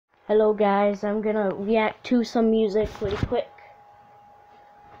Hello guys, I'm gonna react to some music really quick.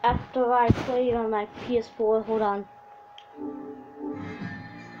 After I play it on my PS4, hold on.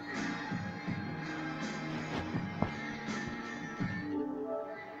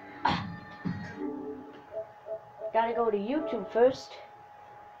 Gotta go to YouTube first.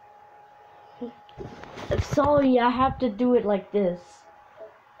 Sorry, I have to do it like this.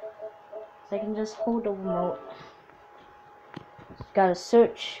 So I can just hold the remote. Gotta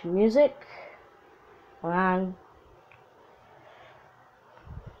search music. Hold on.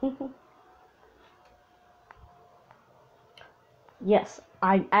 Yes,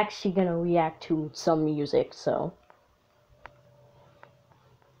 I'm actually gonna react to some music, so.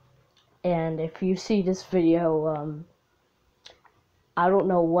 And if you see this video, I don't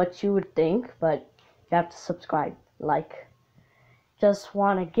know what you would think, but you have to subscribe, like. Just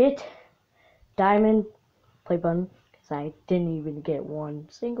wanna get diamond play button, because I didn't even get one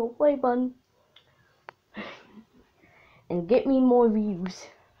single play button. And get me more views.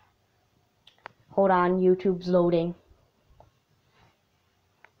 Hold on, YouTube's loading.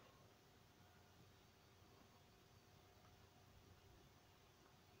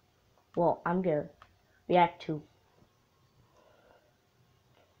 Well, I'm gonna react to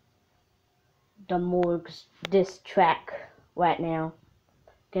the Morgz diss track right now.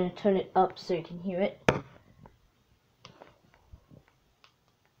 Gonna turn it up so you can hear it.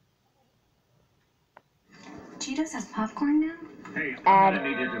 Cheetos has popcorn now? Hey, I'm gonna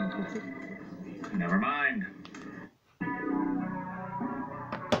need you to... Never mind. Yo,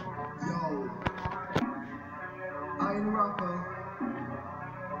 I ain't a rapper,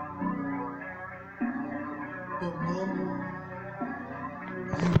 but mum,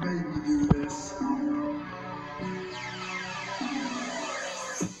 you made me do this. I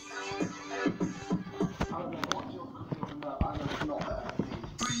don't know what you're talking about, I know it's not better than me.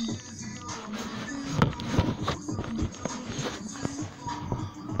 3 years ago,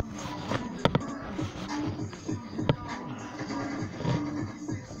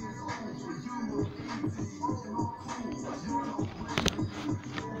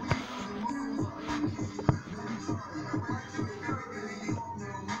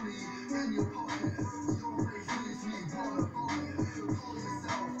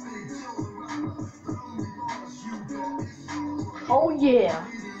 Oh yeah.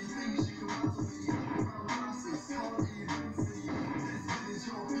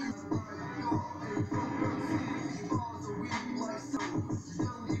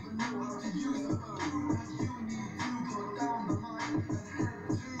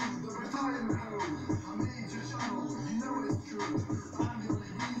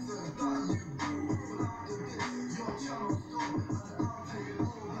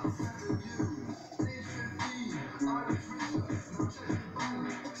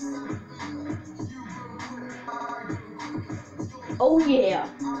 Oh yeah.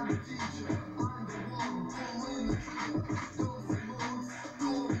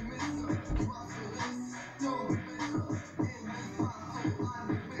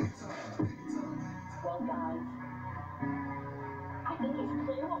 Well, guys, I think it's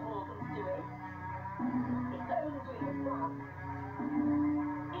clear what Morgan's doing. He's not only doing a rap,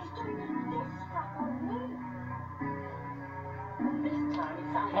 he's doing a diss track on me. And this time it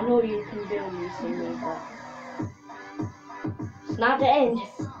sounds I know you can barely see me, but it's not the end.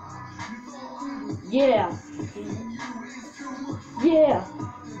 Yeah. Yeah.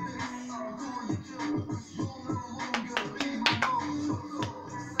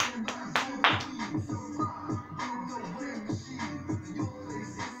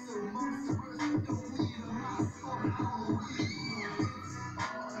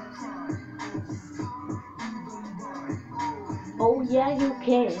 Oh yeah, you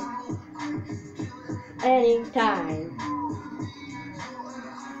can. Anytime.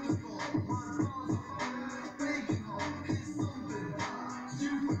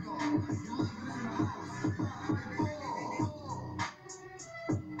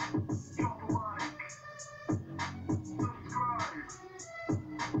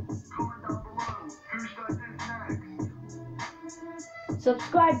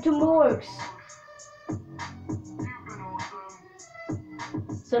 Subscribe to Morgz.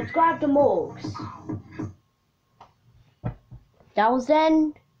 Subscribe to Morgz. That was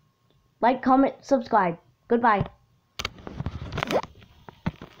then. Like, comment, subscribe. Goodbye.